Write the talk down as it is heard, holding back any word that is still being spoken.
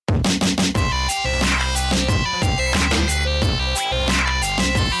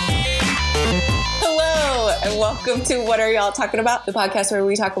Welcome to What Are Y'all Talking About? The podcast where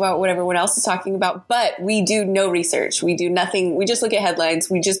we talk about what everyone else is talking about, but we do no research. We do nothing. We just look at headlines.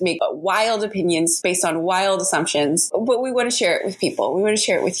 We just make wild opinions based on wild assumptions, but we want to share it with people. We want to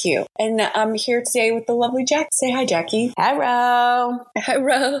share it with you. And I'm here today with the lovely Jack. Say hi, Jackie. Hello.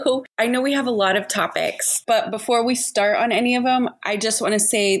 Hello. I know we have a lot of topics, but before we start on any of them, I just want to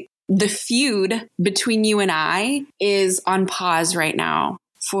say the feud between you and I is on pause right now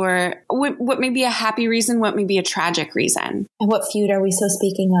for what may be a happy reason, what may be a tragic reason. And what feud are we so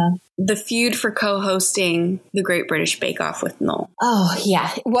speaking of? The feud for co-hosting the Great British Bake Off with Noel. Oh,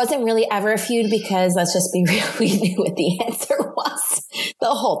 yeah. It wasn't really ever a feud because, let's just be real, we knew what the answer was the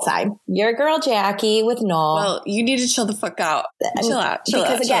whole time. Your girl Jackie with Noel. Well, you need to chill the fuck out. Chill out.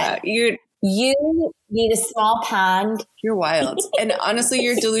 You need a small pond. You're wild. And honestly,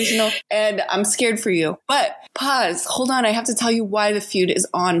 you're delusional. And I'm scared for you. But pause. Hold on. I have to tell you why the feud is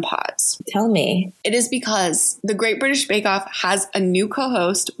on pause. Tell me. It is because the Great British Bake Off has a new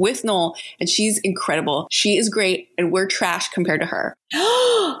co-host with Noel, and she's incredible. She is great, and we're trash compared to her.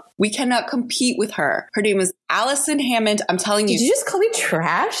 We cannot compete with her. Her name is Allison Hammond. I'm telling you. Did you just call me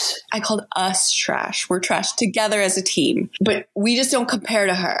trash? I called us trash. We're trash together as a team. But we just don't compare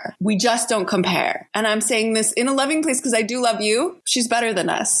to her. We just don't compare. And I'm saying this in a loving place because I do love you. She's better than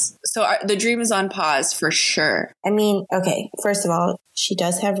us. So the dream is on pause for sure. I mean, okay, first of all, she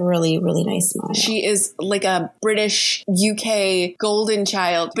does have a really, really nice smile. She is like a British UK golden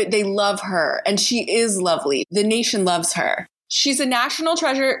child, but they love her. And she is lovely. The nation loves her. She's a national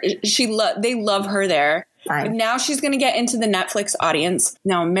treasure. They love her there. Fine. But now she's going to get into the Netflix audience.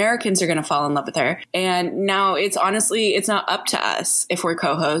 Now Americans are going to fall in love with her. And now it's not up to us if we're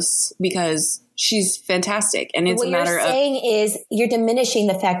co-hosts because she's fantastic. And it's a matter of... What you're saying is you're diminishing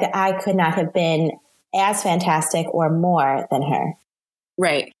the fact that I could not have been as fantastic or more than her.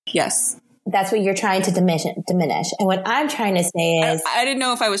 Right. Yes. That's what you're trying to diminish. And what I'm trying to say is... I didn't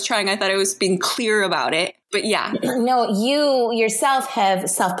know if I was trying. I thought I was being clear about it. But yeah. No, you yourself have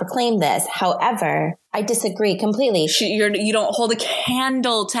self-proclaimed this. However, I disagree completely. You don't hold a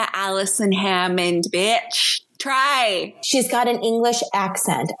candle to Allison Hammond, bitch. Try. She's got an English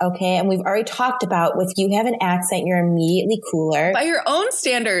accent, okay? And we've already talked about with you have an accent, you're immediately cooler. By your own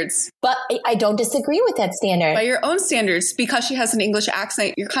standards. But I don't disagree with that standard. By your own standards, because she has an English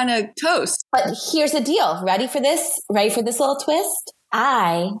accent, you're kind of toast. But here's the deal. Ready for this? Ready for this little twist?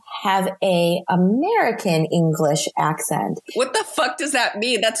 I have a American English accent. What the fuck does that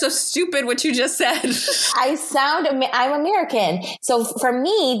mean? That's so stupid what you just said. I'm American. So for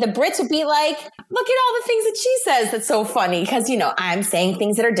me, the Brits would be like, look at all the things that she says. That's so funny. Because, I'm saying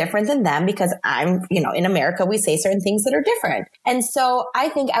things that are different than them because I'm, in America, we say certain things that are different. And so I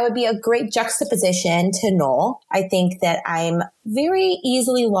think I would be a great juxtaposition to Noel. I think that I'm very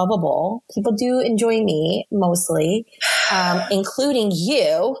easily lovable. People do enjoy me mostly, including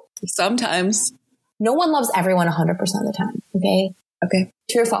you. Sometimes. No one loves everyone 100% of the time. Okay. Okay.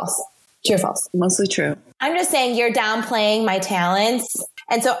 True or false? True or false? Mostly true. I'm just saying you're downplaying my talents.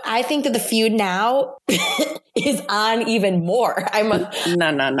 And so I think that the feud now is on even more.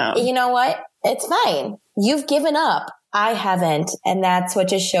 No. You know what? It's fine. You've given up. I haven't. And that's what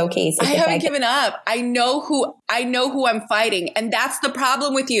just showcases. I haven't given up. I know who I'm fighting. And that's the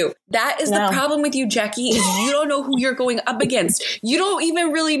problem with you. That is the problem with you, Jackie, is you don't know who you're going up against. You don't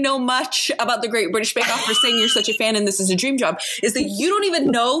even really know much about the Great British Bake Off for saying you're such a fan and this is a dream job, is that you don't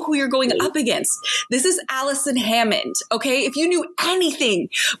even know who you're going up against. This is Allison Hammond. Okay. If you knew anything,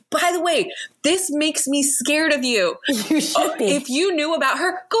 by the way, this makes me scared of you. You should be. If you knew about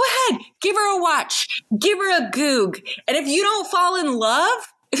her, go ahead, give her a watch, give her a goog. And if you don't fall in love,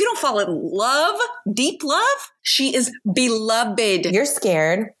 deep love, she is beloved. You're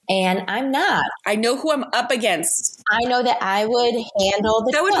scared, and I'm not. I know who I'm up against. I know that I would handle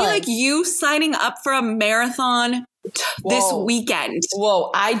the That would be like you signing up for a marathon this weekend.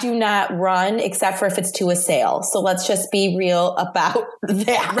 Whoa, I do not run except for if it's to a sale. So let's just be real about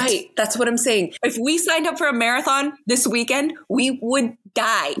that. Right. That's what I'm saying. If we signed up for a marathon this weekend, we would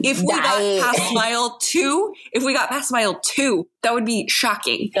die. If we got past mile two, that would be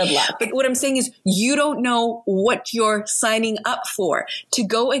shocking. Good luck. But what I'm saying is you don't know what you're signing up for. To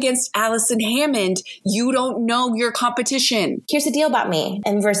go against Allison Hammond, you don't know your competition. Here's the deal about me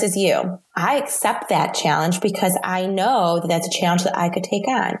and versus you. I accept that challenge because I know that that's a challenge that I could take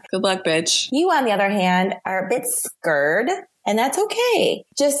on. Good luck, bitch. You, on the other hand, are a bit scared. And that's okay.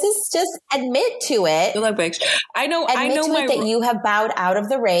 Just admit to it. Good luck, bitch. I know that you have bowed out of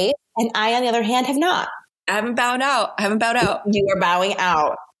the race, and I, on the other hand, have not. I haven't bowed out. You are bowing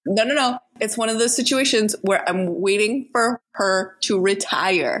out. No. It's one of those situations where I'm waiting for her to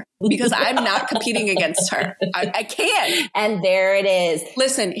retire because I'm not competing against her. I can't. And there it is.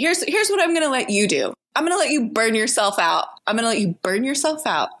 Listen, here's what I'm going to let you do. I'm going to let you burn yourself out. I'm going to let you burn yourself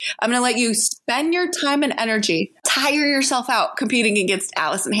out. I'm going to let you spend your time and energy, tire yourself out competing against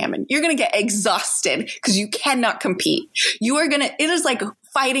Allison Hammond. You're going to get exhausted because you cannot compete. It is like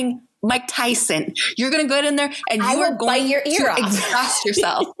fighting Mike Tyson. You're going to go in there and you are going your ear to off. Exhaust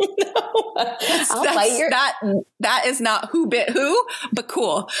yourself. I'll bite your That is not who bit who, but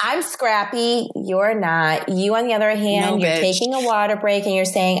cool. I'm scrappy. You're not. You, on the other hand, you're taking a water break and you're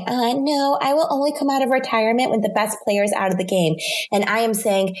saying, no, I will only come out of retirement when the best player's out of the game. And I am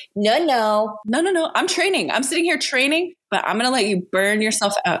saying, no. I'm training. I'm sitting here training, but I'm going to let you burn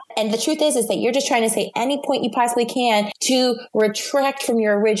yourself out. And the truth is that you're just trying to say any point you possibly can to retract from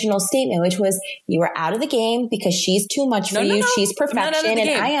your original statement, which was you were out of the game because she's too much for you. She's perfection. And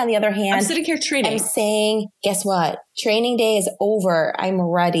I, on the other hand, I'm sitting here training. I'm saying, guess what? Training day is over. I'm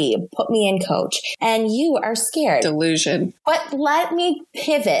ready. Put me in, coach. And you are scared. Delusion. But let me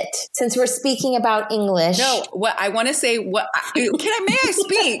pivot since we're speaking about English. No, what I want to say, may I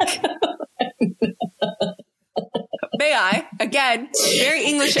speak? May I? Again, very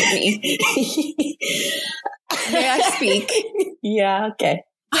English of me. May I speak? Yeah, okay.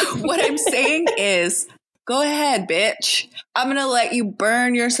 What I'm saying is, go ahead, bitch. I'm going to let you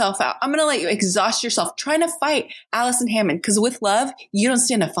burn yourself out. I'm going to let you exhaust yourself trying to fight Allison Hammond because with love, you don't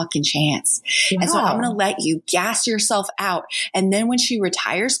stand a fucking chance. Wow. And so I'm going to let you gas yourself out. And then when she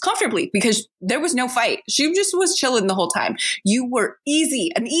retires comfortably, because there was no fight, she just was chilling the whole time. You were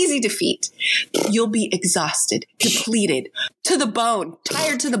an easy defeat. You'll be exhausted, depleted, to the bone,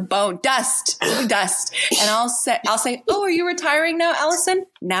 tired to the bone, dust. And I'll say, oh, are you retiring now, Allison?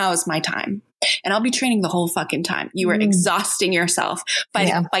 Now is my time. And I'll be training the whole fucking time. You were exhausting yourself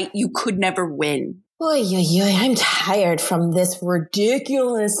fighting a fight you could never win. I'm tired from this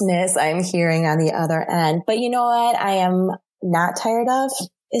ridiculousness I'm hearing on the other end. But you know what I am not tired of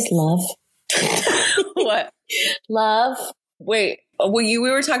is love. What? Love. Wait. We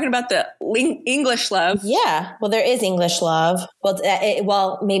were talking about the English love. Yeah. Well, there is English love.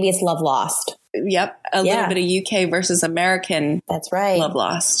 Well, maybe it's love lost. Yep. A little bit of UK versus American. That's right. Love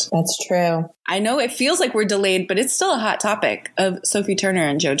lost. That's true. I know it feels like we're delayed, but it's still a hot topic of Sophie Turner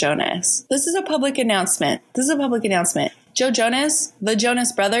and Joe Jonas. This is a public announcement. Joe Jonas, the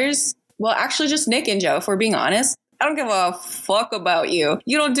Jonas Brothers, well, actually just Nick and Joe, if we're being honest. I don't give a fuck about you.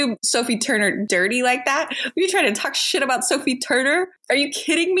 You don't do Sophie Turner dirty like that. Are you trying to talk shit about Sophie Turner? Are you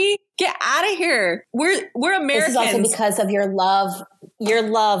kidding me? Get out of here. We're Americans. This is also because of your love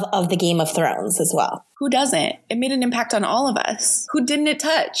of the Game of Thrones as well. Who doesn't? It made an impact on all of us. Who didn't it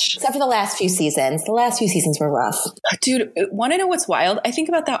touch? Except for the last few seasons. The last few seasons were rough. Dude, want to know what's wild? I think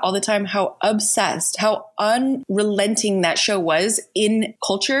about that all the time, how obsessed, how unrelenting that show was in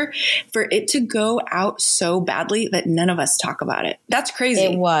culture for it to go out so badly that none of us talk about it. That's crazy.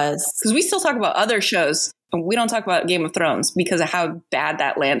 It was. Because we still talk about other shows. We don't talk about Game of Thrones because of how bad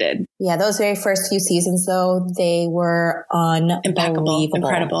that landed. Yeah, those very first few seasons, though, they were unbelievable.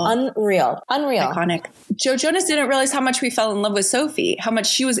 Incredible. Unreal. Iconic. Joe Jonas didn't realize how much we fell in love with Sophie, how much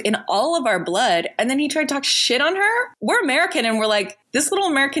she was in all of our blood. And then he tried to talk shit on her. We're American and we're like, this little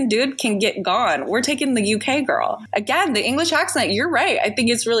American dude can get gone. We're taking the UK girl. Again, the English accent, you're right. I think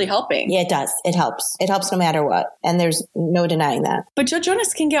it's really helping. Yeah, it does. It helps. It helps no matter what. And there's no denying that. But Joe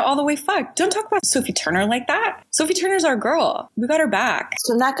Jonas can get all the way fucked. Don't talk about Sophie Turner like that. Sophie Turner's our girl. We got her back.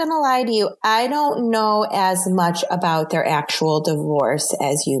 So I'm not going to lie to you. I don't know as much about their actual divorce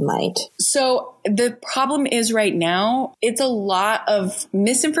as you might. So the problem is right now, it's a lot of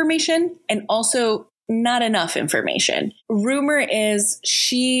misinformation and also not enough information. Rumor is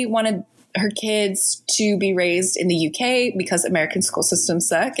she wanted her kids to be raised in the UK because American school systems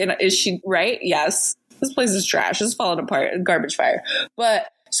suck. And is she right? Yes. This place is trash. It's falling apart. Garbage fire. But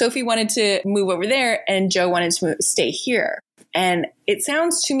Sophie wanted to move over there and Joe wanted to stay here. And it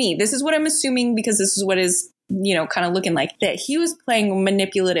sounds to me, this is what I'm assuming because this is what is, kind of looking like, that he was playing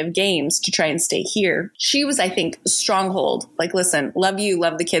manipulative games to try and stay here. She was, I think, stronghold. Like, listen, love you,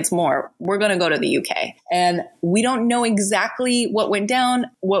 love the kids more. We're going to go to the UK. And we don't know exactly what went down,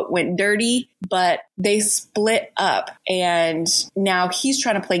 what went dirty, but they split up. And now he's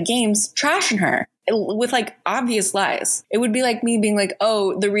trying to play games, trashing her with like obvious lies. It would be like me being like,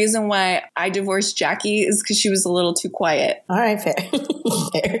 oh, the reason why I divorced Jackie is because she was a little too quiet. All right, fair.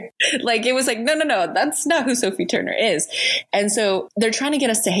 Fair. Like, it was like, no, that's not who Sophie Turner is. And so they're trying to get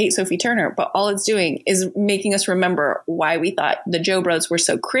us to hate Sophie Turner, but all it's doing is making us remember why we thought the Joe Bros were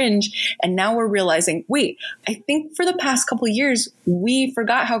so cringe. And now we're realizing, wait, I think for the past couple of years, we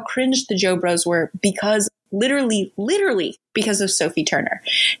forgot how cringe the Joe Bros were because literally because of Sophie Turner.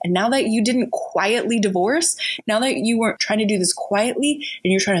 And now that you didn't quietly divorce, now that you weren't trying to do this quietly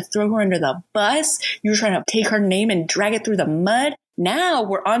and you're trying to throw her under the bus, you're trying to take her name and drag it through the mud. Now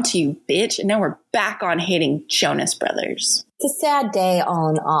we're onto you, bitch. And now we're back on hating Jonas Brothers. It's a sad day all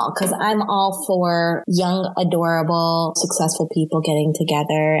in all, because I'm all for young, adorable, successful people getting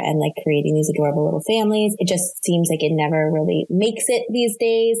together and like creating these adorable little families. It just seems like it never really makes it these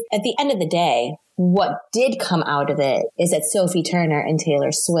days. At the end of the day, what did come out of it is that Sophie Turner and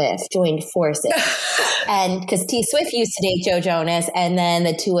Taylor Swift joined forces. And because T Swift used to date Joe Jonas, and then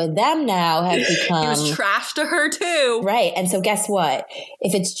the two of them now have become... He was trash to her too. Right. And so guess what?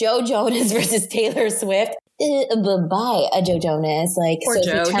 If it's Joe Jonas versus Taylor Swift, bye-bye, Joe Jonas. Like, poor Sophie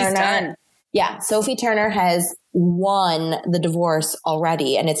Joe, Turner. he's done. Yeah, Sophie Turner has won the divorce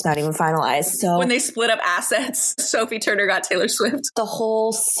already, and it's not even finalized. So when they split up assets, Sophie Turner got Taylor Swift. The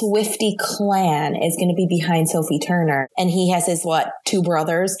whole Swiftie clan is going to be behind Sophie Turner, and he has his two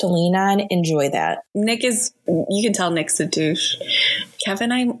brothers to lean on. Enjoy that. Nick is, you can tell Nick's a douche.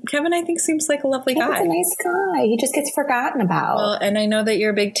 Kevin, I think seems like a lovely guy. He's a nice guy. He just gets forgotten about. Well, and I know that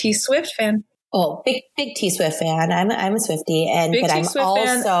you're a big T Swift fan. Oh, big T Swift fan. I'm a Swiftie, but I'm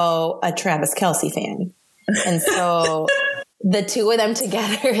also a Travis Kelce fan. And so the two of them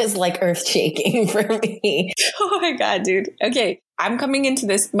together is like earth shaking for me. Oh my God, dude. Okay. I'm coming into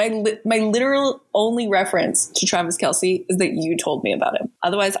this. My literal only reference to Travis Kelce is that you told me about him.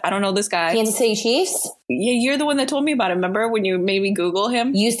 Otherwise, I don't know this guy. Kansas City Chiefs? Yeah, you're the one that told me about him. Remember when you made me Google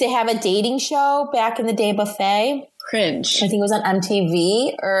him? Used to have a dating show back in the day, Buffet. Cringe. I think it was on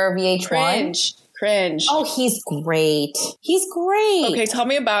MTV or VH1. Cringe. Oh, he's great. He's great. Okay, tell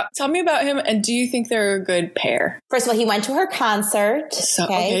me about him. And do you think they're a good pair? First of all, he went to her concert. This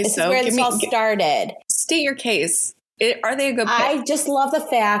is where this all started. State your case. Are they a good pair? I just love the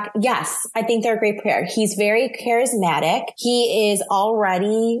fact, yes, I think they're a great pair. He's very charismatic. He is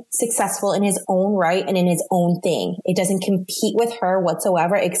already successful in his own right and in his own thing. It doesn't compete with her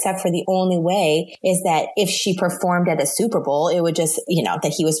whatsoever, except for the only way is that if she performed at a Super Bowl, it would just,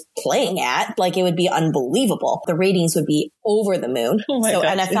 that he was playing at, like it would be unbelievable. The ratings would be over the moon. Oh my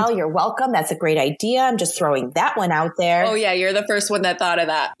God. NFL, you're welcome. That's a great idea. I'm just throwing that one out there. Oh yeah, you're the first one that thought of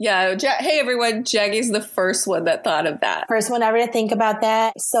that. Yeah. Hey everyone, Jaggy's the first one that thought of that. First one ever to think about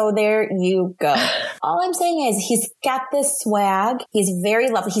that. So there you go. All I'm saying is he's got this swag. He's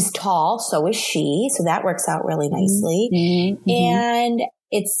very lovely. He's tall. So is she. So that works out really nicely. Mm-hmm. And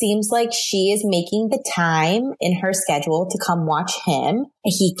it seems like she is making the time in her schedule to come watch him.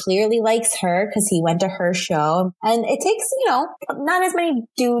 He clearly likes her because he went to her show. And it takes, not as many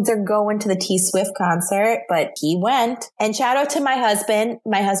dudes are going to the T Swift concert, but he went. And shout out to my husband.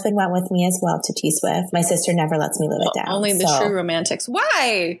 My husband went with me as well to T Swift. My sister never lets me live it down. Only the true romantics.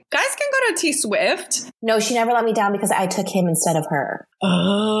 Why? Guys can go to T Swift. No, she never let me down because I took him instead of her.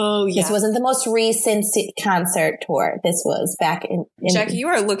 Oh, yeah. This wasn't the most recent concert tour. This was back in Jackie, you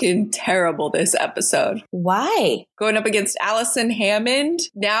are looking terrible this episode. Why? Going up against Allison Hammond.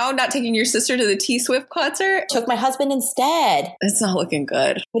 Now not taking your sister to the T Swift concert. Took my husband instead. It's not looking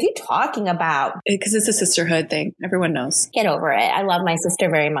good. What are you talking about? Because it's a sisterhood thing. Everyone knows. Get over it. I love my sister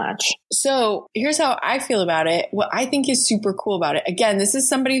very much. So here's how I feel about it. What I think is super cool about it. Again, this is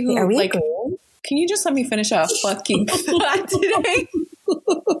somebody who can you just let me finish a fucking thought today?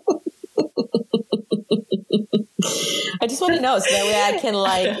 I just want to know so that way I can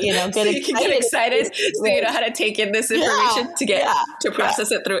get excited so you know how to take in this information to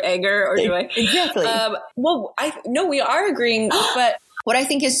process it through anger or joy. Exactly. We are agreeing, but what I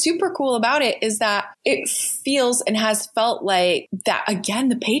think is super cool about it is that it feels and has felt like that, again,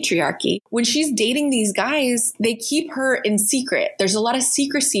 the patriarchy. When she's dating these guys, they keep her in secret. There's a lot of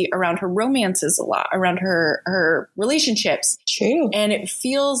secrecy around her romances, a lot around her relationships. True. And it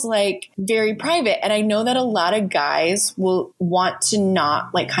feels like very private. And I know that a lot of guys will want to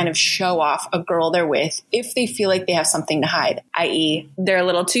not kind of show off a girl they're with if they feel like they have something to hide, i.e. they're a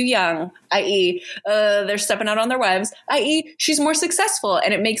little too young, i.e. They're stepping out on their wives, i.e. she's more successful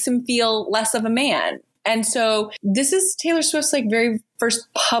and it makes him feel less of a man. And so this is Taylor Swift's very first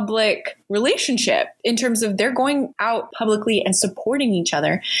public relationship in terms of they're going out publicly and supporting each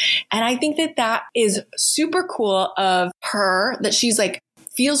other. And I think that is super cool of her, that she's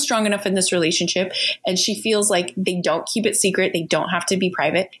feels strong enough in this relationship, and she feels like they don't keep it secret. They don't have to be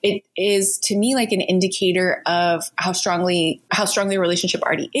private. It is, to me, like an indicator of how strongly a relationship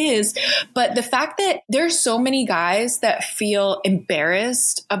already is. But the fact that there's so many guys that feel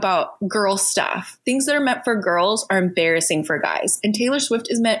embarrassed about girl stuff, things that are meant for girls are embarrassing for guys. And Taylor Swift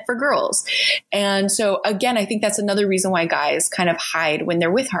is meant for girls. And so again, I think that's another reason why guys kind of hide when they're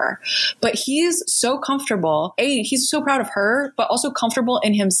with her. But he's so comfortable. He's so proud of her, but also comfortable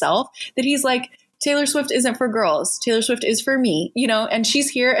in himself that he's like, Taylor Swift isn't for girls. Taylor Swift is for me, and she's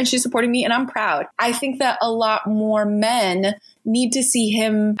here and she's supporting me and I'm proud. I think that a lot more men need to see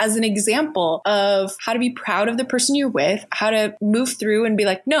him as an example of how to be proud of the person you're with, how to move through and be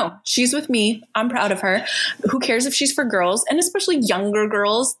like, no, she's with me. I'm proud of her. Who cares if she's for girls? And especially younger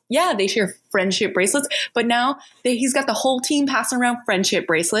girls. Yeah, they share friendship bracelets, but now he's got the whole team passing around friendship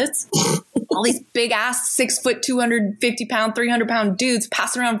bracelets. All these big ass 6 foot, 250 pound, 300 pound dudes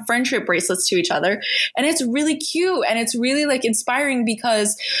passing around friendship bracelets to each other. And it's really cute. And it's really like inspiring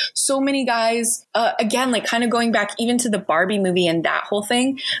because so many guys, again, like kind of going back even to the Barbie movie and that whole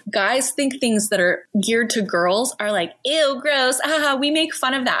thing, guys think things that are geared to girls are like, ew, gross. We make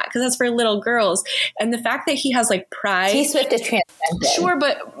fun of that because that's for little girls. And the fact that he has like pride. T Swift is transcendent. Sure.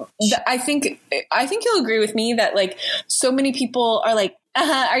 But I think you'll agree with me that like so many people are like,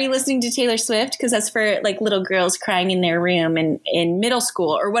 are you listening to Taylor Swift? Because that's for like little girls crying in their room in middle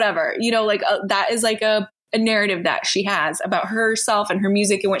school or whatever, that is like a narrative that she has about herself and her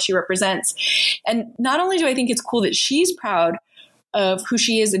music and what she represents. And not only do I think it's cool that she's proud of who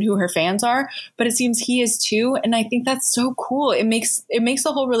she is and who her fans are, but it seems he is too. And I think that's so cool. It makes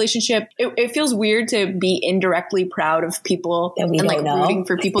the whole relationship, it feels weird to be indirectly proud of people that we and don't like know. rooting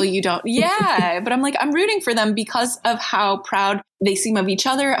for people you don't. Yeah. But I'm rooting for them because of how proud they seem of each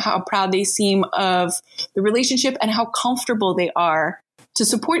other, how proud they seem of the relationship, and how comfortable they are to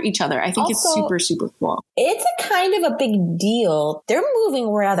support each other. I think also, it's super, super cool. It's a kind of a big deal. They're moving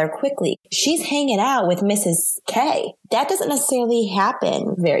rather quickly. She's hanging out with Mrs. K. That doesn't necessarily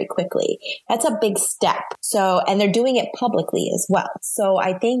happen very quickly. That's a big step. So, and they're doing it publicly as well. So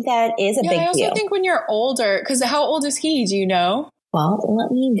I think that is a big deal. I also think when you're older, because how old is he? Do you know? Well, let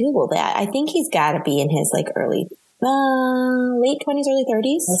me Google that. I think he's got to be in his like late 20s, early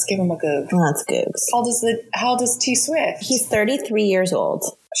 30s. Let's give him a goog. Let's googs. How old is T Swift? He's 33 years old.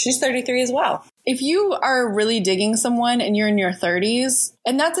 She's 33 as well. If you are really digging someone and you're in your 30s,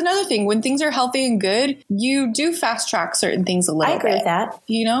 and that's another thing, when things are healthy and good, you do fast track certain things a little bit. I agree with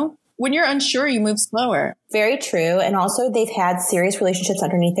that. When you're unsure, you move slower. Very true. And also they've had serious relationships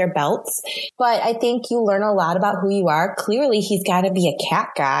underneath their belts. But I think you learn a lot about who you are. Clearly, he's got to be a cat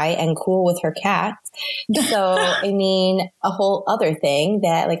guy and cool with her cats. So, I mean, a whole other thing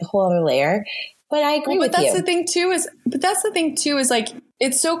a whole other layer. But I agree with you. But that's the thing too is like,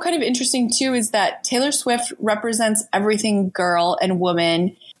 it's so kind of interesting too, is that Taylor Swift represents everything girl and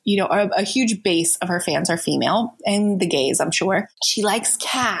woman. A huge base of her fans are female and the gays, I'm sure. She likes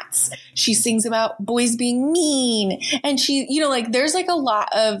cats. She sings about boys being mean. And she, there's like a lot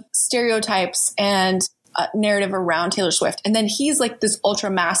of stereotypes and narrative around Taylor Swift. And then he's like this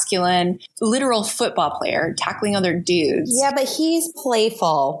ultra masculine, literal football player tackling other dudes. Yeah, but he's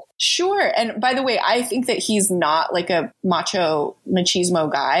playful. Sure. And by the way, I think that he's not like a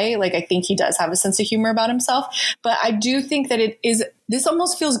machismo guy. Like, I think he does have a sense of humor about himself. But I do think that this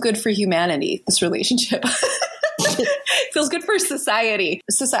almost feels good for humanity, this relationship. Feels good for society.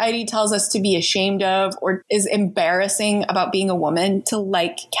 Society tells us to be ashamed of or is embarrassing about being a woman, to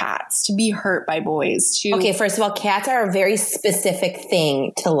like cats, to be hurt by boys. Okay, first of all, cats are a very specific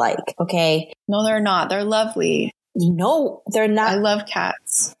thing to like, okay? No, they're not. They're lovely. No, they're not. I love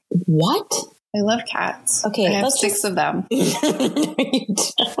cats. What? I love cats. Okay, I have 6 of them. No, you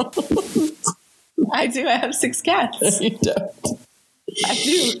don't. I do. I have 6 cats. No, you don't. I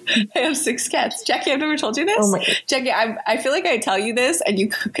do. I have 6 cats. Jackie, I've never told you this. Oh my. Jackie, I feel like I tell you this and you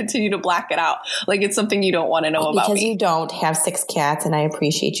continue to black it out. Like it's something you don't want to know about me. Because you don't have 6 cats and I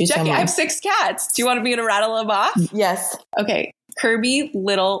appreciate you Jackie, so much. I have 6 cats. Do you want me to rattle them off? Yes. Okay. Kirby,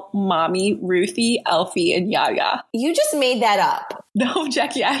 Little, Mommy, Ruthie, Elfie, and Yaya. You just made that up. No,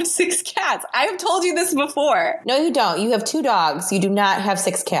 Jackie, I have 6 cats. I have told you this before. No, you don't. You have 2 dogs. You do not have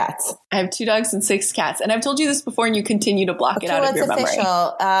 6 cats. I have 2 dogs and 6 cats. And I've told you this before and you continue to block it out of your memory. Official.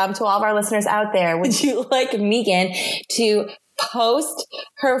 To all of our listeners out there, would you like Megan to post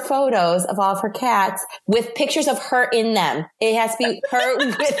her photos of all of her cats with pictures of her in them? It has to be her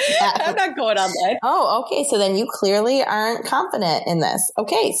with them. I'm not going on that. Oh, okay. So then you clearly aren't confident in this.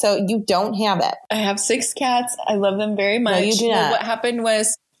 Okay. So you don't have it. I have 6 cats. I love them very much. No, you do not. What happened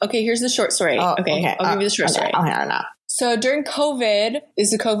was, okay, here's the short story. Oh, okay. I'll give you the short story. Okay, no. So during COVID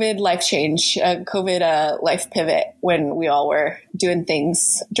is a COVID life change, COVID life pivot when we all were doing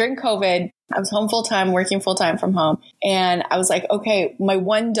things. During COVID, I was home full time, working full time from home. And I was like, okay, my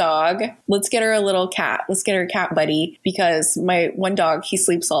one dog, let's get her a little cat. Let's get her a cat buddy, because my one dog, he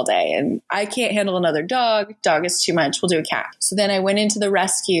sleeps all day and I can't handle another dog. Dog is too much. We'll do a cat. So then I went into the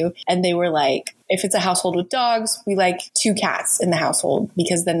rescue and they were like, if it's a household with dogs, we like 2 cats in the household,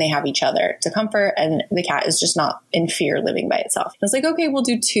 because then they have each other to comfort and the cat is just not in fear living by itself. I was like, okay, we'll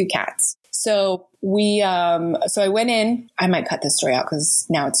do 2 cats. So so I went in. I might cut this story out because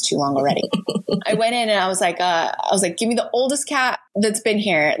now it's too long already. I went in and I was like, give me the oldest cat that's been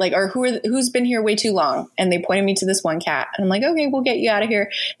here, like, or who's been here way too long. And they pointed me to this one cat, and I'm like, okay, we'll get you out of here.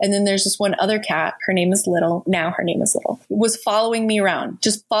 And then there's this one other cat. Her name is Little. Now her name is Little. Was following me around,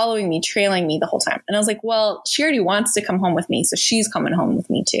 just following me, trailing me the whole time. And I was like, well, she already wants to come home with me, so she's coming home with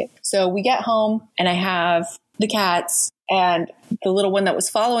me too. So we get home and I have the cats. And the little one that was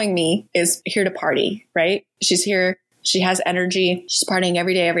following me is here to party, right? She's here. She has energy. She's partying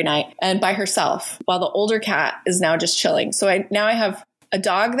every day, every night, and by herself, while the older cat is now just chilling. So I have a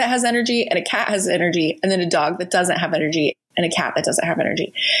dog that has energy and a cat has energy, and then a dog that doesn't have energy and a cat that doesn't have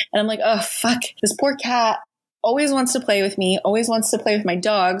energy. And I'm like, oh, fuck, this poor cat always wants to play with me, always wants to play with my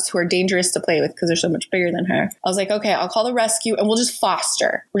dogs, who are dangerous to play with because they're so much bigger than her. I was like, okay, I'll call the rescue and we'll just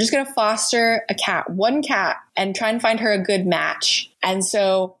foster. We're just going to foster a cat, one cat, and try and find her a good match. And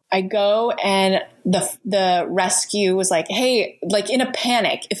so I go, and the rescue was like, hey, like in a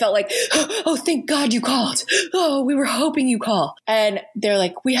panic. It felt like, oh, thank God you called. Oh, we were hoping you call. And they're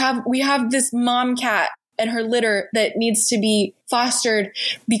like, we have this mom cat and her litter that needs to be fostered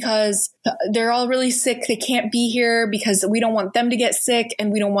because they're all really sick. They can't be here because we don't want them to get sick,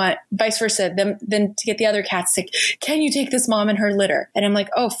 and we don't want vice versa, them then to get the other cats sick. Can you take this mom and her litter? And I'm like,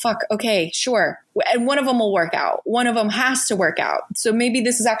 oh, fuck. Okay, sure. And one of them will work out. One of them has to work out. So maybe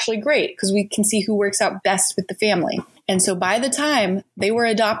this is actually great because we can see who works out best with the family. And so by the time they were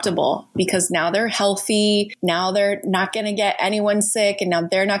adoptable, because now they're healthy, now they're not going to get anyone sick, and now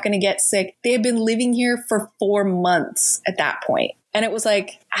they're not going to get sick. They had been living here for 4 months at that point. And it was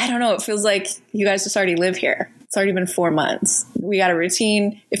like, I don't know, it feels like you guys just already live here. It's already been 4 months. We got a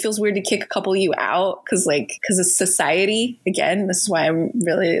routine. It feels weird to kick a couple of you out because of society. Again, this is why I'm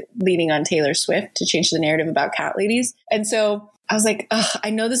really leaning on Taylor Swift to change the narrative about cat ladies. And so I was like, ugh, I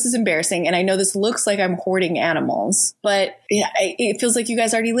know this is embarrassing, and I know this looks like I'm hoarding animals, but it feels like you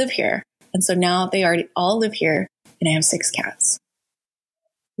guys already live here. And so now they already all live here, and I have 6 cats.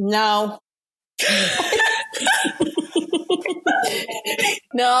 No.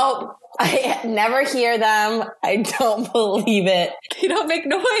 No, I never hear them. I don't believe it. They don't make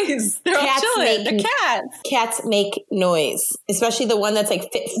noise. They're all chilling. They're cats. Cats make noise, especially the one that's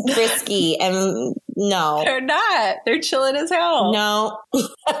like frisky. And no, they're not. They're chilling as hell. No,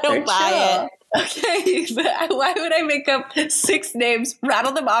 I don't buy it. Okay, but why would I make up 6 names,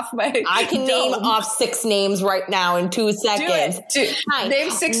 rattle them off my I can name off 6 names right now in 2 seconds. Do it. Hi.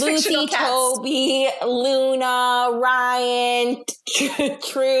 Name 6 Lucy, fictional cats. Toby, Luna, Ryan,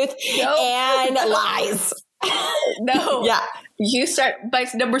 Truth, and Lies. No. Yeah. You start by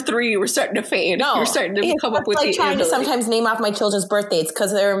number 3. We're starting to fade. No, you're starting to come up with like trying to sometimes name off my children's birthdays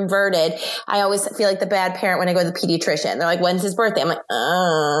because they're inverted. I always feel like the bad parent when I go to the pediatrician. They're like, "When's his birthday?" I'm like,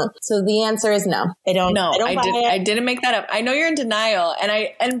 So the answer is no. I don't. No, I didn't make that up. I know you're in denial,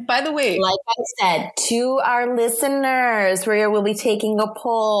 and by the way, like I said to our listeners, we will be taking a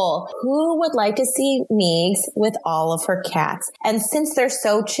poll: who would like to see Meigs with all of her cats? And since they're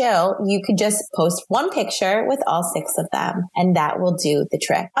so chill, you could just post one picture with all 6 of them, and that will do the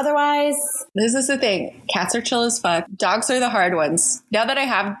trick. Otherwise, this is the thing. Cats are chill as fuck. Dogs are the hard ones. Now that I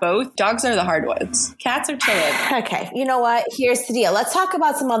have both, dogs are the hard ones. Cats are chilling. Okay. You know what? Here's the deal. Let's talk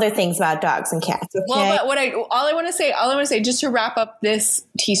about some other things about dogs and cats. Okay? Well, but all I want to say, just to wrap up this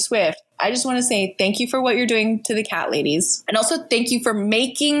T Swift, I just want to say thank you for what you're doing to the cat ladies. And also thank you for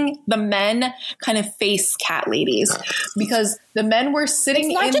making the men kind of face cat ladies, because the men were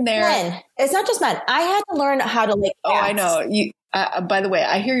sitting in there. Men. It's not just men. I had to learn how to lick cats. Oh, I know. You. By the way,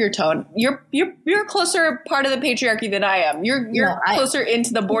 I hear your tone. You're a closer part of the patriarchy than I am. You're closer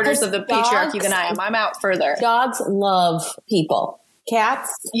into the borders of the patriarchy than I am. I'm out further. Dogs love people.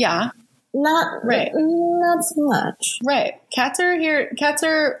 Cats, yeah. Not so much. Right. Cats are here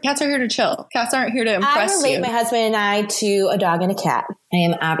to chill. Cats aren't here to impress you. I relate my husband and I to a dog and a cat. I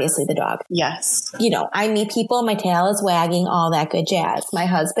am obviously the dog. Yes. I meet people, my tail is wagging, all that good jazz. My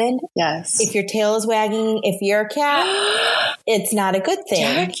husband, yes. If your tail is wagging, if you're a cat, it's not a good thing.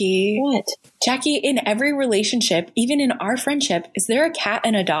 Jackie. What? Jackie, in every relationship, even in our friendship, is there a cat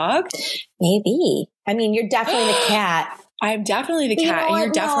and a dog? Maybe. I mean, you're definitely the cat. I'm definitely the cat, and you're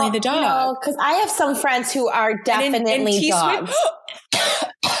definitely the dog. No, because I have some friends who are definitely dogs.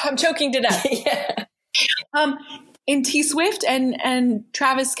 I'm choking to death. Yeah. In T Swift and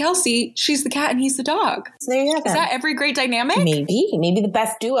Travis Kelce, she's the cat and he's the dog. So there you have it. Is that every great dynamic? Maybe the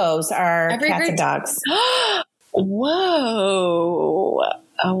best duos are cats and dogs. Whoa.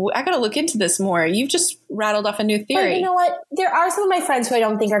 I got to look into this more. You've just rattled off a new theory. But you know what? There are some of my friends who I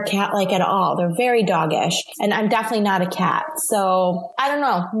don't think are cat-like at all. They're very doggish. And I'm definitely not a cat. So I don't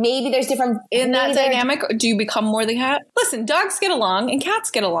know. Maybe there's different... In that dynamic, do you become more the cat? Listen, dogs get along and cats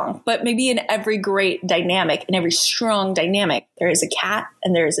get along. But maybe in every great dynamic, in every strong dynamic, there is a cat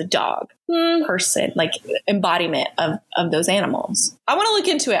and there is a dog. Person, like embodiment of those animals. I want to look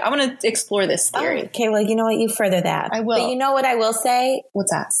into it. I want to explore this theory. Okay, well, you know what? You further that. I will. But you know what I will say?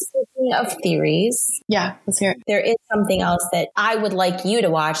 What's that? Speaking of theories. Yeah, let's hear it. There is something else that I would like you to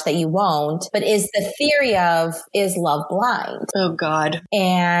watch that you won't, but is the theory of, is love blind? Oh God.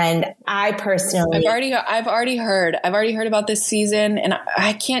 And I personally... I've already heard about this season and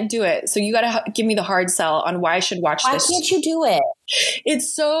I can't do it. So you got to give me the hard sell on why I should watch this. Why can't you do it?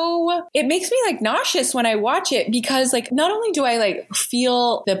 It makes me like nauseous when I watch it because like not only do I like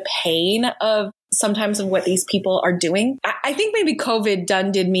feel the pain of sometimes of what these people are doing. I think maybe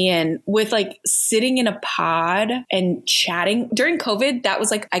COVID did me in with like sitting in a pod and chatting during COVID. That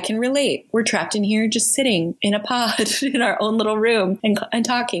was like, I can relate. We're trapped in here just sitting in a pod in our own little room and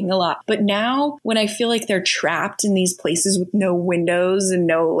talking a lot. But now when I feel like they're trapped in these places with no windows and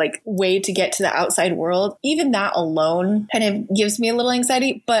no like way to get to the outside world, even that alone kind of gives me a little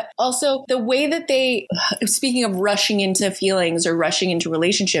anxiety. But also the way that they, speaking of rushing into feelings or rushing into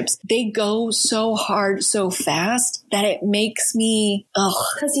relationships, they go so hard, so fast that it makes me,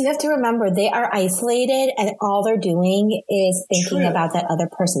 Because you have to remember, they are isolated and all they're doing is thinking about that other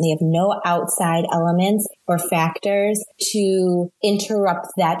person. They have no outside elements or factors to interrupt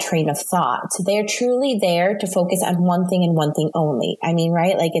that train of thought. So they're truly there to focus on one thing and one thing only. I mean,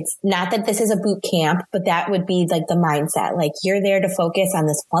 right? Like it's not that this is a boot camp, but that would be like the mindset. Like you're there to focus on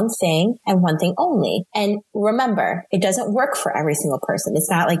this one thing and one thing only. And remember, it doesn't work for every single person. It's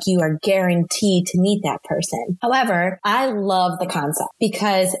not like you are guaranteed to meet that person. However, I love the concept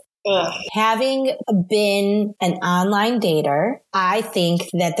because having been an online dater, I think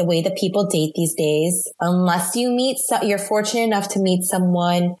that the way that people date these days, unless you're fortunate enough to meet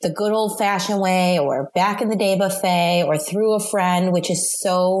someone the good old fashioned way or back in the day buffet or through a friend, which is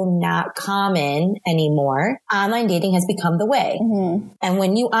so not common anymore, online dating has become the way. Mm-hmm. And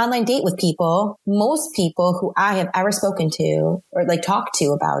when you online date with people, most people who I have ever spoken to or like talked to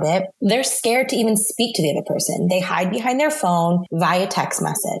about it, they're scared to even speak to the other person. They hide behind their phone via text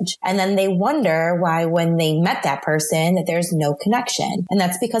message. And then they wonder why when they met that person that there's no connection. And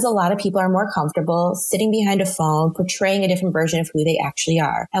that's because a lot of people are more comfortable sitting behind a phone, portraying a different version of who they actually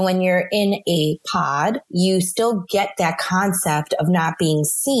are. And when you're in a pod, you still get that concept of not being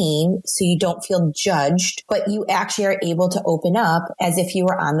seen, so you don't feel judged, but you actually are able to open up as if you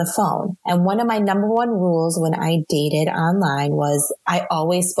were on the phone. And one of my number one rules when I dated online was I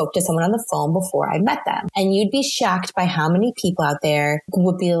always spoke to someone on the phone before I met them. And you'd be shocked by how many people out there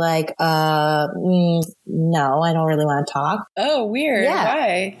would be like, no, I don't really want to talk. Oh, weird. Yeah.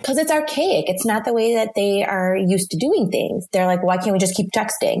 Why? Because it's archaic. It's not the way that they are used to doing things. They're like, why can't we just keep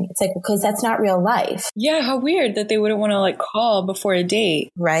texting? It's like, because that's not real life. Yeah, how weird that they wouldn't want to like call before a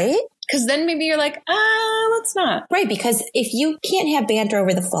date. Right? Because then maybe you're like, let's not. Right, because if you can't have banter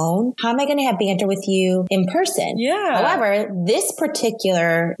over the phone, how am I going to have banter with you in person? Yeah. However, this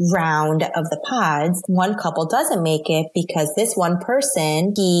particular round of the pods, one couple doesn't make it because this one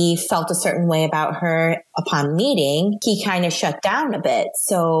person, he felt a certain way about her upon meeting. He kind of shut down a bit.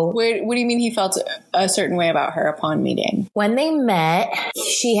 So what do you mean he felt a certain way about her upon meeting? When they met,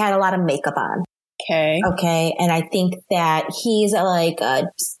 she had a lot of makeup on. Okay. And I think that he's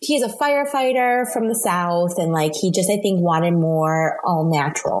a firefighter from the South. And like, he just, I think, wanted more all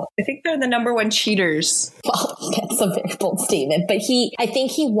natural. I think they're the number one cheaters. Well, that's a very bold statement, but I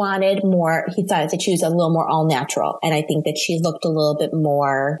think he wanted more. He thought to choose a little more all natural. And I think that she looked a little bit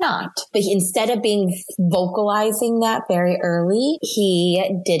more not, but instead of vocalizing that very early, he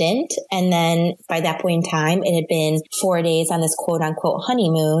didn't. And then by that point in time, it had been 4 days on this quote unquote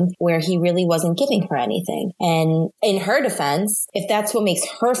honeymoon where he really wasn't giving giving her anything. And in her defense, if that's what makes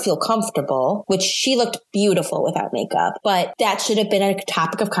her feel comfortable, which she looked beautiful without makeup, but that should have been a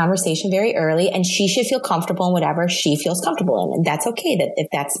topic of conversation very early, and she should feel comfortable in whatever she feels comfortable in. And that's okay that if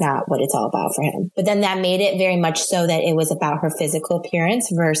that's not what it's all about for him. But then that made it very much so that it was about her physical appearance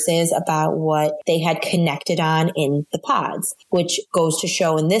versus about what they had connected on in the pods, which goes to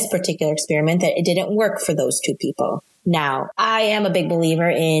show in this particular experiment that it didn't work for those two people. Now, I am a big believer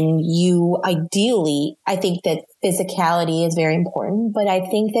in you ideally. I think that physicality is very important, but I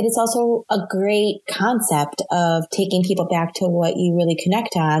think that it's also a great concept of taking people back to what you really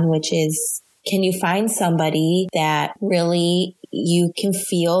connect on, which is, can you find somebody that really you can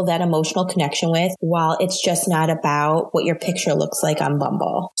feel that emotional connection with while it's just not about what your picture looks like on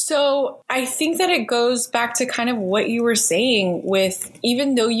Bumble? So I think that it goes back to kind of what you were saying with,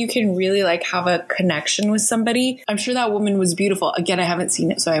 even though you can really like have a connection with somebody, I'm sure that woman was beautiful. Again, I haven't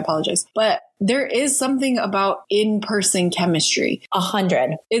seen it, so I apologize. But there is something about in-person chemistry.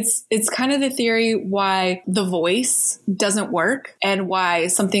 100. It's kind of the theory why The Voice doesn't work and why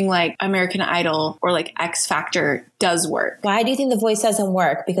something like American Idol or like X Factor does work. Why do you think The Voice doesn't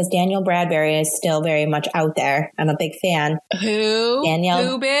work? Because Danielle Bradbury is still very much out there. I'm a big fan. Who? Danielle.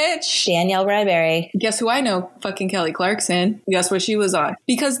 Who, bitch? Danielle Bradbury. Guess who I know? Fucking Kelly Clarkson. Guess what she was on?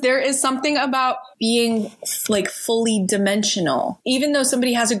 Because there is something about being like fully dimensional. Even though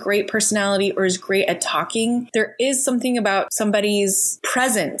somebody has a great personality or is great at talking, there is something about somebody's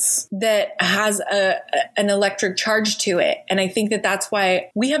presence that has an electric charge to it. And I think that that's why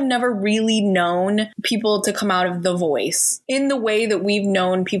we have never really known people to come out of The Voice in the way that we've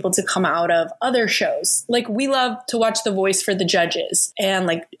known people to come out of other shows. Like, we love to watch The Voice for the judges and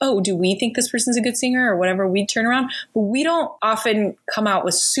like, oh, do we think this person's a good singer or whatever, we turn around. But we don't often come out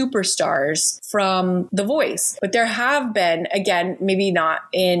with superstars from The Voice. But there have been, again, maybe not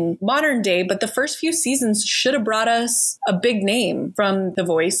in modern day, but the first few seasons should have brought us a big name from The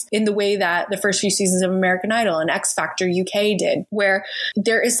Voice in the way that the first few seasons of American Idol and X Factor UK did, where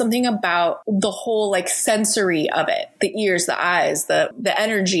there is something about the whole like sensory of it, the ears, the eyes, the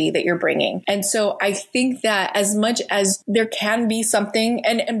energy that you're bringing. And so I think that as much as there can be something,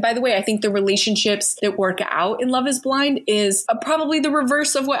 and by the way, I think the relationships that work out in Love is Blind is probably the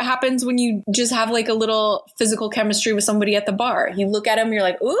reverse of what happens when you just have like a little physical chemistry with somebody at the bar. You look at him, you're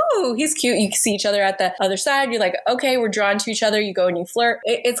like, ooh, he's cute. You see each other at the other side. You're like, okay, we're drawn to each other. You go and you flirt.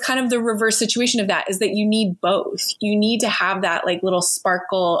 It's kind of the reverse situation of that, is that you need both. You need to have that like little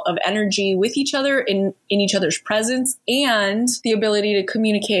sparkle of energy with each other in each other's presence, and the ability to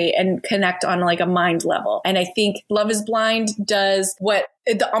communicate and connect on like a mind level. And I think Love is Blind does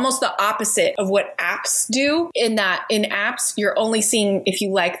almost the opposite of what apps do, in that in apps, you're only seeing if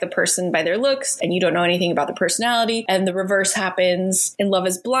you like the person by their looks and you don't know anything about the personality. And the reverse happens in Love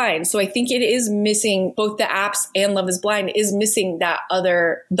is Blind. So I think it is missing, both the apps and Love is Blind is missing that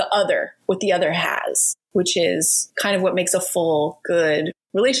what the other has, which is kind of what makes a full good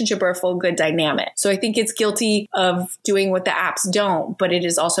relationship or a full good dynamic. So I think it's guilty of doing what the apps don't, but it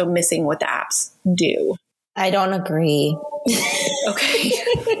is also missing what the apps do. I don't agree. Okay.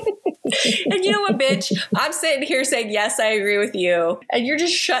 And you know what, bitch? I'm sitting here saying, yes, I agree with you. And you're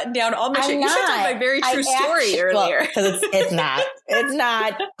just shutting down all my shit. You shut down my very true story earlier. Well, it's not. It's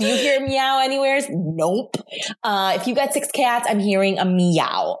not. Do you hear meow anywhere? Nope. If you got 6 cats, I'm hearing a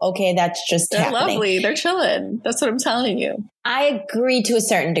meow. Okay, that's just They're happening. Lovely. They're chilling. That's what I'm telling you. I agree to a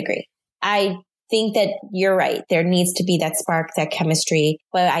certain degree. I think that you're right. There needs to be that spark, that chemistry.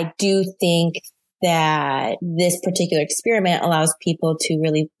 But I do think that this particular experiment allows people to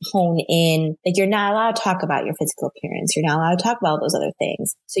really hone in. Like, you're not allowed to talk about your physical appearance. You're not allowed to talk about those other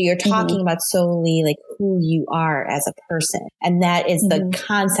things. So you're talking about solely like who you are as a person. And that is the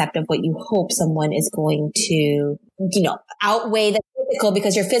concept of what you hope someone is going to, outweigh the physical,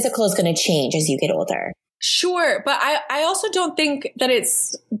 because your physical is going to change as you get older. Sure. But I also don't think that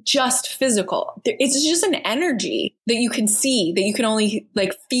it's just physical. It's just an energy that you can see, that you can only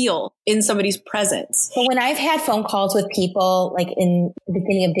like feel in somebody's presence. So when I've had phone calls with people, like in the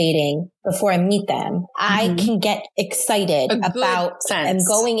beginning of dating, before I meet them, I can get excited about them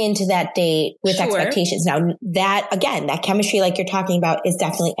going into that date with expectations. Now that, again, that chemistry like you're talking about is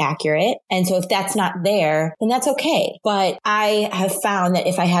definitely accurate. And so if that's not there, then that's okay. But I have found that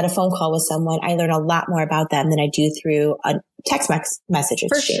if I had a phone call with someone, I learn a lot more about them than I do through a text message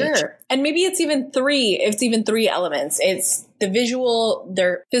For exchange. sure. And maybe it's even three elements. It's the visual,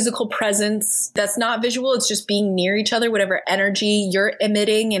 their physical presence. That's not visual. It's just being near each other, whatever energy you're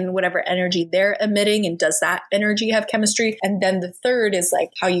emitting and whatever energy they're emitting. And does that energy have chemistry? And then the third is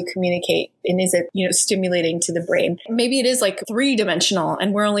like how you communicate. And is it, stimulating to the brain? Maybe it is like 3-dimensional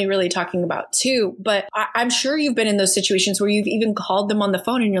and we're only really talking about 2, but I'm sure you've been in those situations where you've even called them on the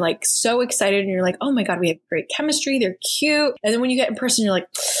phone and you're like so excited and you're like, oh my God, we have great chemistry. They're cute. And then when you get in person, you're like,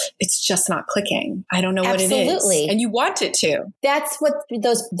 it's just not clicking. I don't know what it is. And you want it to. That's what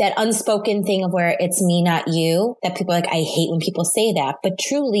that unspoken thing of where it's me, not you, that people are like, I hate when people say that. But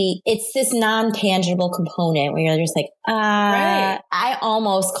truly, it's this non-tangible component where you're just like, right. I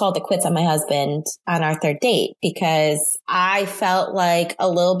almost called it quits on my husband on our 3rd date because I felt like a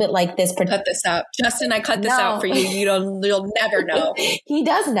little bit like this. Cut this out. Justin, I cut this out for you. You'll never know. He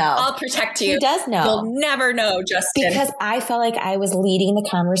does know. I'll protect you. He does know. You'll never know, Justin. Because I felt like I was leading the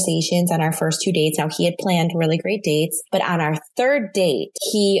conversations on our first 2 dates. Now, he had planned really great dates, but on our 3rd date,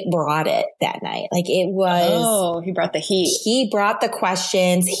 he brought it that night. Like it was. Oh, he brought the heat. He brought the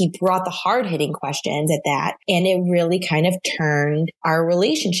questions. He brought the hard-hitting questions at that. And it really kind of turned our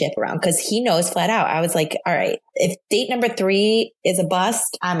relationship around because he knows flat out. I was like, all right, if date number 3 is a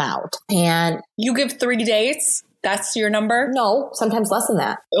bust, I'm out. And you give 3 dates? That's your number? No, sometimes less than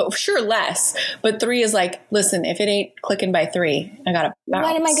that. Oh, sure, less. But 3 is like, listen, if it ain't clicking by 3, I gotta bounce.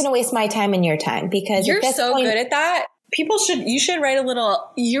 Why am I going to waste my time and your time? Because you're so good at that. You should write a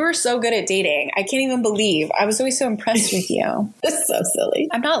little, you're so good at dating. I can't even believe. I was always so impressed with you. That's so silly.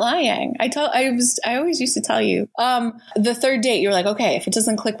 I'm not lying. I always used to tell you, the 3rd date, you're like, okay, if it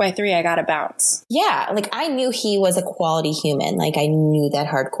doesn't click by 3, I gotta bounce. Yeah. Like I knew he was a quality human. Like I knew that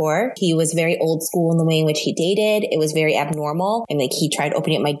hardcore. He was very old school in the way in which he dated. It was very abnormal. And like he tried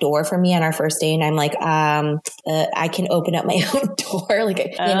opening up my door for me on our first date. And I'm like, I can open up my own door.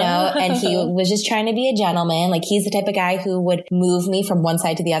 Like, and he was just trying to be a gentleman. Like he's the type of guy who would move me from one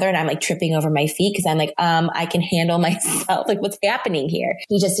side to the other and I'm like tripping over my feet because I'm like, I can handle myself. Like what's happening here?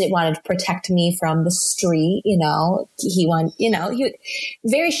 He just didn't want to protect me from the street, He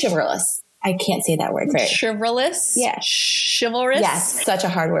very chivalrous. I can't say that word. Chivalrous? Yeah. Chivalrous? Yes. Such a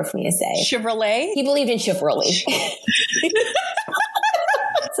hard word for me to say. Chevrolet? He believed in chivalry.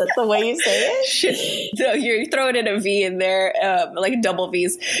 Is that the way you say it? So you're throwing in a V in there, like double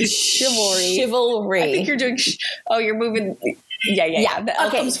V's. Chivalry. I think you're doing, you're moving. Yeah. The L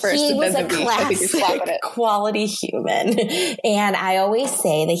comes first. He was a the V. I think you're swapping it. Quality human. And I always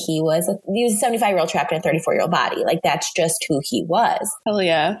say that he was a 75-year-old trapped in a 34-year-old body. Like that's just who he was. Hell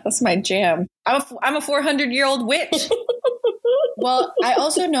yeah. That's my jam. I'm a 400-year-old witch. Well, I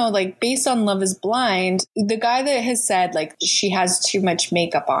also know, like, based on Love is Blind, the guy that has said, like, she has too much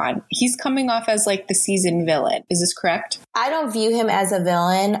makeup on, he's coming off as, like, the seasoned villain. Is this correct? I don't view him as a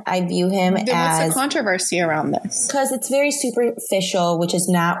villain. I view him as... What's the controversy around this? Because it's very superficial, which is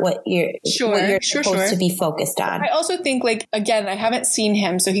not what you're supposed to be focused on. I also think, like, again, I haven't seen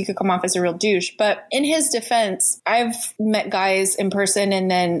him, so he could come off as a real douche. But in his defense, I've met guys in person, and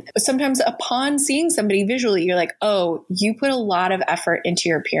then sometimes upon seeing somebody visually, you're like, oh, you put a lot of effort into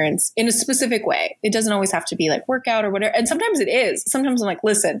your appearance in a specific way. It doesn't always have to be like workout or whatever. And sometimes it is. Sometimes I'm like,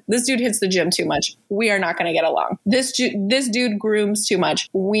 listen, this dude hits the gym too much. We are not going to get along. This dude grooms too much.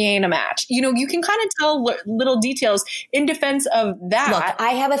 We ain't a match. You can kind of tell little details in defense of that. Look,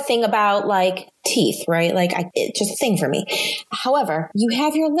 I have a thing about like teeth, right? Like it's just a thing for me. However, you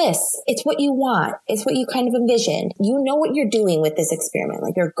have your list. It's what you want. It's what you kind of envisioned. You know what you're doing with this experiment.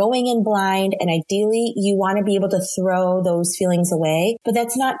 Like you're going in blind and ideally you want to be able to throw those feelings away, but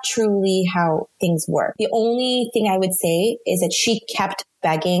that's not truly how things work. The only thing I would say is that she kept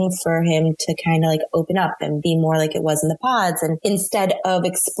begging for him to kind of like open up and be more like it was in the pods. And instead of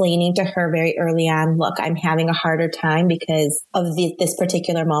explaining to her very early on, look, I'm having a harder time because of this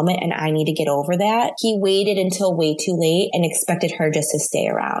particular moment and I need to get over that, he waited until way too late and expected her just to stay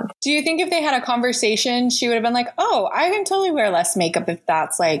around. Do you think if they had a conversation, she would have been like, oh, I can totally wear less makeup if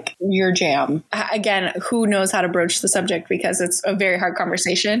that's like your jam? Again, who knows how to broach the subject because it's a very hard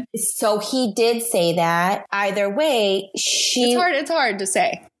conversation. So he did say that. Either way, It's hard to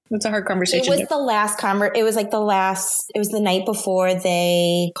say. It's a hard conversation. It was it was the night before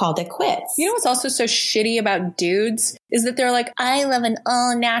they called it quits. You know what's also so shitty about dudes is that they're like, I love an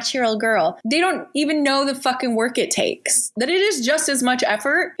all natural girl. They don't even know the fucking work it takes. That it is just as much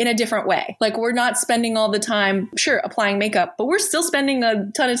effort in a different way. Like we're not spending all the time, sure, applying makeup, but we're still spending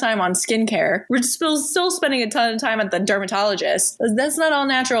a ton of time on skincare. We're still spending a ton of time at the dermatologist. That's not all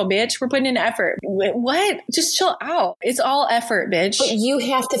natural, bitch. We're putting in effort. What? Just chill out. It's all effort, bitch. But you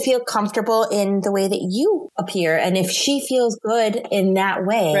have to feel comfortable in the way that you appear. And if she feels good in that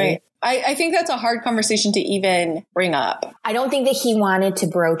way. Right. I think that's a hard conversation to even bring up. I don't think that he wanted to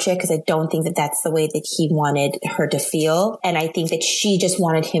broach it because I don't think that that's the way that he wanted her to feel. And I think that she just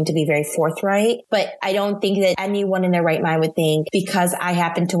wanted him to be very forthright. But I don't think that anyone in their right mind would think because I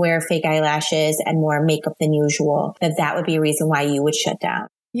happen to wear fake eyelashes and more makeup than usual, that would be a reason why you would shut down.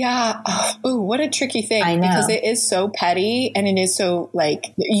 Yeah. Ooh, what a tricky thing. I know. Because it is so petty and it is so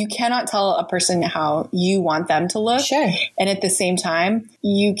like, you cannot tell a person how you want them to look. Sure. And at the same time,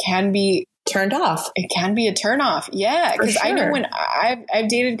 you can be turned off. It can be a turnoff. Yeah. Because sure. I know when I've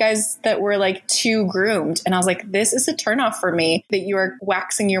dated guys that were like too groomed and I was like, this is a turnoff for me that you are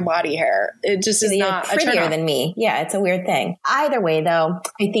waxing your body hair. It just is not prettier than me. Yeah. It's a weird thing. Either way though,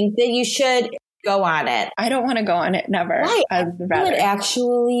 I think that you should go on it. I don't want to go on it. Never. Right. I'd rather. It would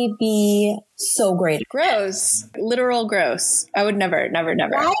actually be so great. Gross. Literal gross. I would never.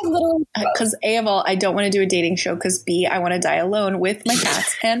 Why literal? Because A of all, I don't want to do a dating show because B, I want to die alone with my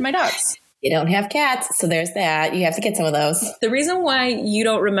cats and my dogs. You don't have cats, so there's that. You have to get some of those. The reason why you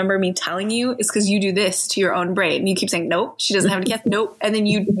don't remember me telling you is because you do this to your own brain. You keep saying, nope, she doesn't have any cats. Nope. And then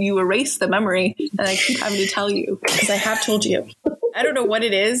you erase the memory and I keep having to tell you because I have told you. I don't know what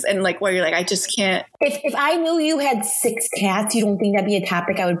it is. And like, where you're like, I just can't. If I knew you had 6 cats, you don't think that'd be a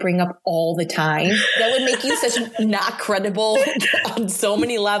topic I would bring up all the time? That would make you such not credible on so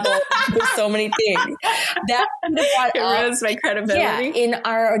many levels with so many things. That it ruins my credibility. Yeah, in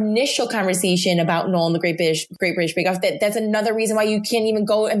our initial conversation about Noel and the Great British Bake Off, that's another reason why you can't even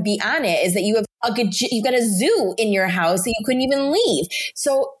go and be on it, is that you've got a zoo in your house that you couldn't even leave.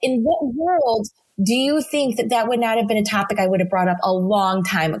 So in what world do you think that would not have been a topic I would have brought up a long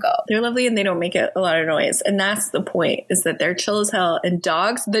time ago? They're lovely and they don't make a lot of noise. And that's the point, is that they're chill as hell. And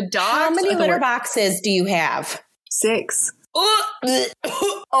dogs, How many litter boxes do you have? 6.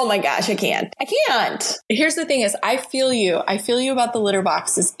 Oh my gosh, I can't. Here's the thing is, I feel you about the litter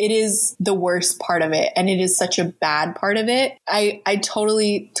boxes. It is the worst part of it. And it is such a bad part of it. I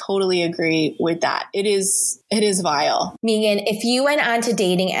totally agree with that. It is vile. Megan, if you went on to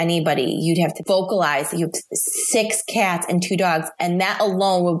dating anybody, you'd have to vocalize that you have 6 cats and 2 dogs. And that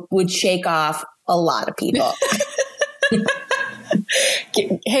alone would shake off a lot of people.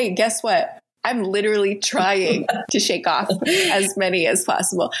 Hey, guess what? I'm literally trying to shake off as many as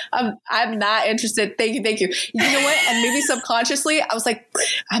possible. I'm not interested. Thank you. You know what? And maybe subconsciously, I was like,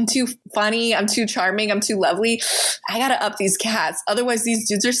 I'm too funny. I'm too charming. I'm too lovely. I got to up these cats. Otherwise, these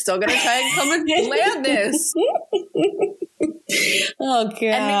dudes are still going to try and come and land this. Oh, God.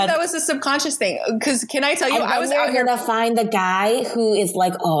 And maybe that was a subconscious thing. Because can I tell you, I was out here. You're going to find the guy who is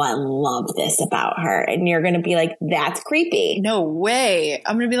like, oh, I love this about her. And you're going to be like, that's creepy. No way.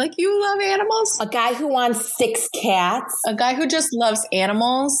 I'm going to be like, you love animals? A guy who wants 6 cats. A guy who just loves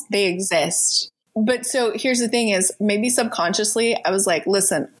animals. They exist. But so here's the thing is, maybe subconsciously, I was like,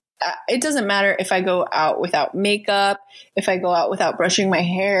 listen, it doesn't matter if I go out without makeup, if I go out without brushing my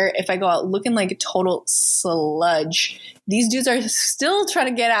hair, if I go out looking like a total sludge. These dudes are still trying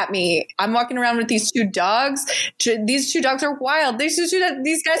to get at me. I'm walking around with these 2 dogs. These 2 dogs are wild.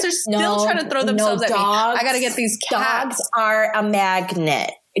 These guys are still trying to throw themselves at me. I got to get these cats. Dogs are a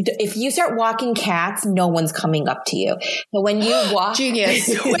magnet. If you start walking cats, no one's coming up to you. But when you walk... Genius.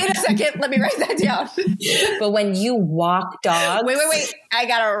 Wait a second. Let me write that down. But when you walk dogs... Wait. I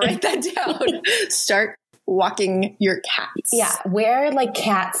got to write that down. Start walking your cats. Yeah. Wear like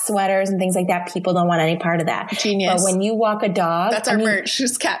cat sweaters and things like that. People don't want any part of that. Genius. But when you walk a dog... That's our merch.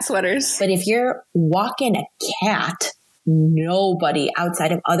 Just cat sweaters. But if you're walking a cat... nobody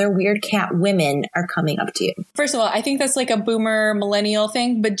outside of other weird cat women are coming up to you. First of all, I think that's like a boomer millennial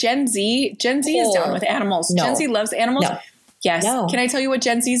thing, but Gen Z is down with animals. No. Gen Z loves animals. No. Yes. No. Can I tell you what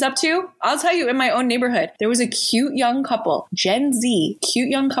Gen Z's up to? I'll tell you, in my own neighborhood, there was a cute young couple, Gen Z, cute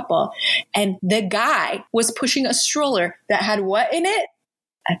young couple. And the guy was pushing a stroller that had what in it?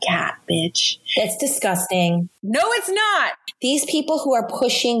 A cat, bitch. That's disgusting. No, it's not. These people who are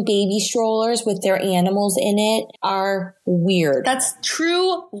pushing baby strollers with their animals in it are weird. That's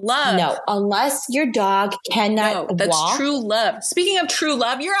true love. No, unless your dog cannot walk. That's true love. Speaking of true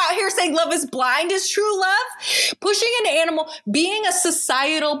love, you're out here saying love is blind is true love? Pushing an animal, being a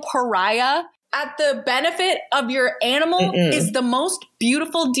societal pariah at the benefit of your animal is the most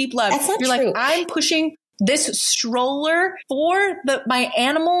beautiful, deep love. That's not You're true. like, I'm pushing this stroller for my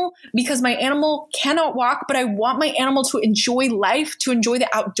animal because my animal cannot walk, but I want my animal to enjoy life, to enjoy the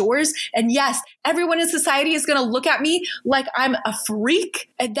outdoors. And yes, everyone in society is going to look at me like I'm a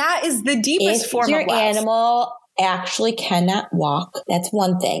freak. And that is the deepest form of love. If your animal actually cannot walk, that's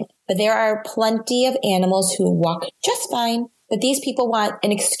one thing. But there are plenty of animals who walk just fine But these people want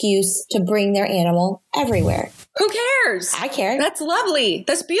an excuse to bring their animal everywhere. Who cares? I care. That's lovely.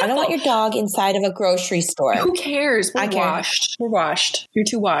 That's beautiful. I don't want your dog inside of a grocery store. Who cares? We're washed. We're washed. You're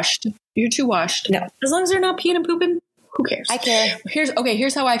too washed. You're too washed. No. As long as they're not peeing and pooping, who cares? I care.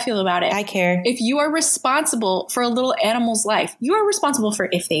 Here's how I feel about it. I care. If you are responsible for a little animal's life, you are responsible for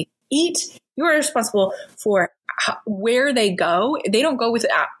if they eat. You are responsible for where they go. They don't go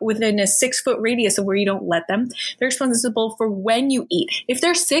within a 6-foot radius of where you don't let them. They're responsible for when you eat. If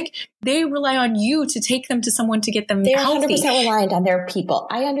they're sick, they rely on you to take them to someone to get them healthy. They're 100% reliant on their people.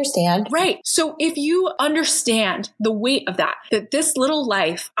 I understand. Right. So if you understand the weight of that this little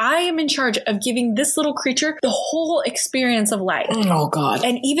life, I am in charge of giving this little creature the whole experience of life. Oh, God.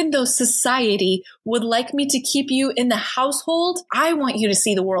 And even though society would like me to keep you in the household, I want you to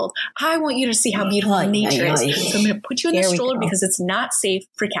see the world. I want you to see how beautiful nature is. So I'm going to put you in the stroller because it's not safe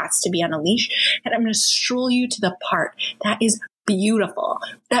for cats to be on a leash. And I'm going to stroll you to the park. That is beautiful.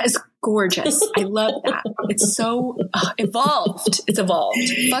 That is gorgeous. I love that. It's so evolved. It's evolved.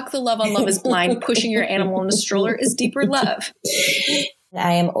 Fuck the love on Love is Blind. Pushing your animal in a stroller is deeper love.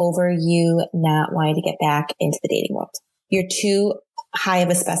 I am over you not wanting to get back into the dating world. You're too high of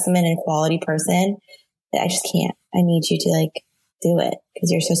a specimen and quality person that I just can't. I need you to do it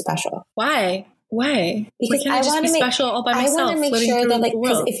because you're so special. Why? Because I want to be special all by myself. I want to make sure that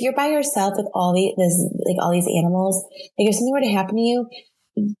because if you're by yourself with all these animals, if something were to happen to you,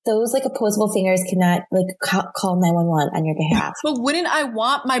 those opposable fingers cannot call 911 on your behalf. But wouldn't I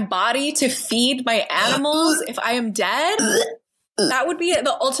want my body to feed my animals if I am dead? That would be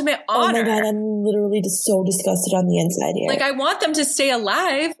the ultimate honor. Oh my God, I'm literally just so disgusted on the inside here. I want them to stay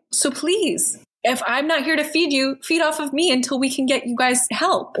alive. So please, if I'm not here to feed you, feed off of me until we can get you guys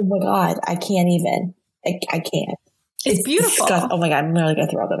help. Oh my God, I can't even. I can't. It's beautiful. Oh my God, I'm literally going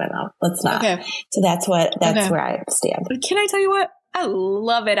to throw up in my mouth. Let's not. Okay. So that's where I stand. But can I tell you what? I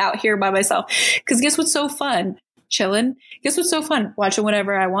love it out here by myself. Because guess what's so fun? Chilling. Guess what's so fun? Watching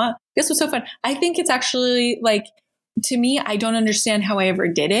whatever I want. Guess what's so fun? I think it's actually to me, I don't understand how I ever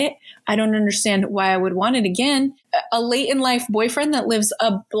did it. I don't understand why I would want it again. A late in life boyfriend that lives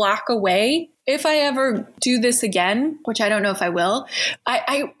a block away. If I ever do this again, which I don't know if I will,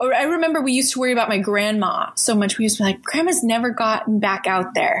 I remember we used to worry about my grandma so much. We used to be like, Grandma's never gotten back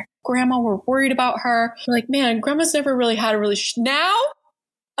out there. Grandma, we're worried about her. We're like, man, Grandma's never really had a relationship. Now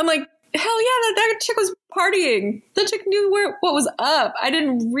I'm like, hell yeah, that chick was partying. That chick knew what was up. I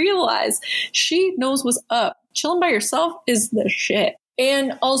didn't realize she knows what's up. Chilling by yourself is the shit.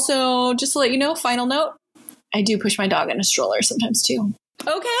 And also, just to let you know, final note, I do push my dog in a stroller sometimes too.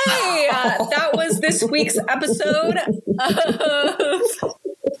 Okay, that was this week's episode of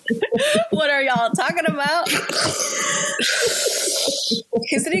What Are Y'all Talking About?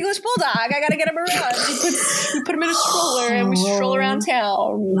 He's an English bulldog. I gotta get him around. We put him in a stroller and we stroll around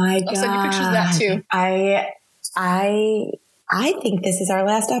town. My God. I'll send you pictures of that too. I think this is our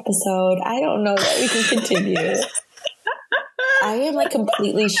last episode. I don't know that we can continue. I am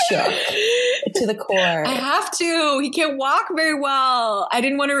completely shook to the core. I have to. He can't walk very well. I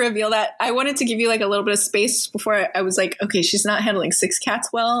didn't want to reveal that. I wanted to give you a little bit of space before I was like, okay, she's not handling 6 cats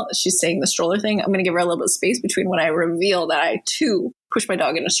well. She's saying the stroller thing. I'm going to give her a little bit of space between when I reveal that I too push my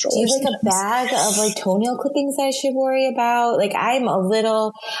dog in a stroller. Do you have a bag of toenail clippings I should worry about?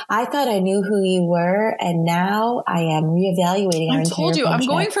 I thought I knew who you were, and now I am reevaluating. I told you, I'm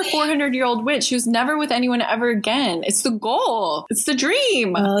going for 400-year-old witch who's never with anyone ever again. It's the goal. It's the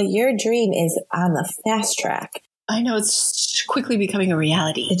dream. Well, your dream is on the fast track. I know, it's quickly becoming a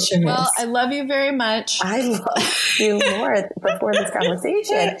reality. It sure is. I love you very much. I love you more before this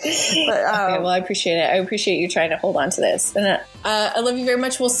conversation. But, okay, well, I appreciate it. I appreciate you trying to hold on to this. And I love you very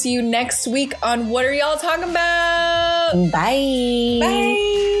much. We'll see you next week on What Are Y'all Talking About? Bye.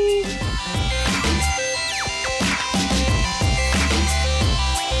 Bye.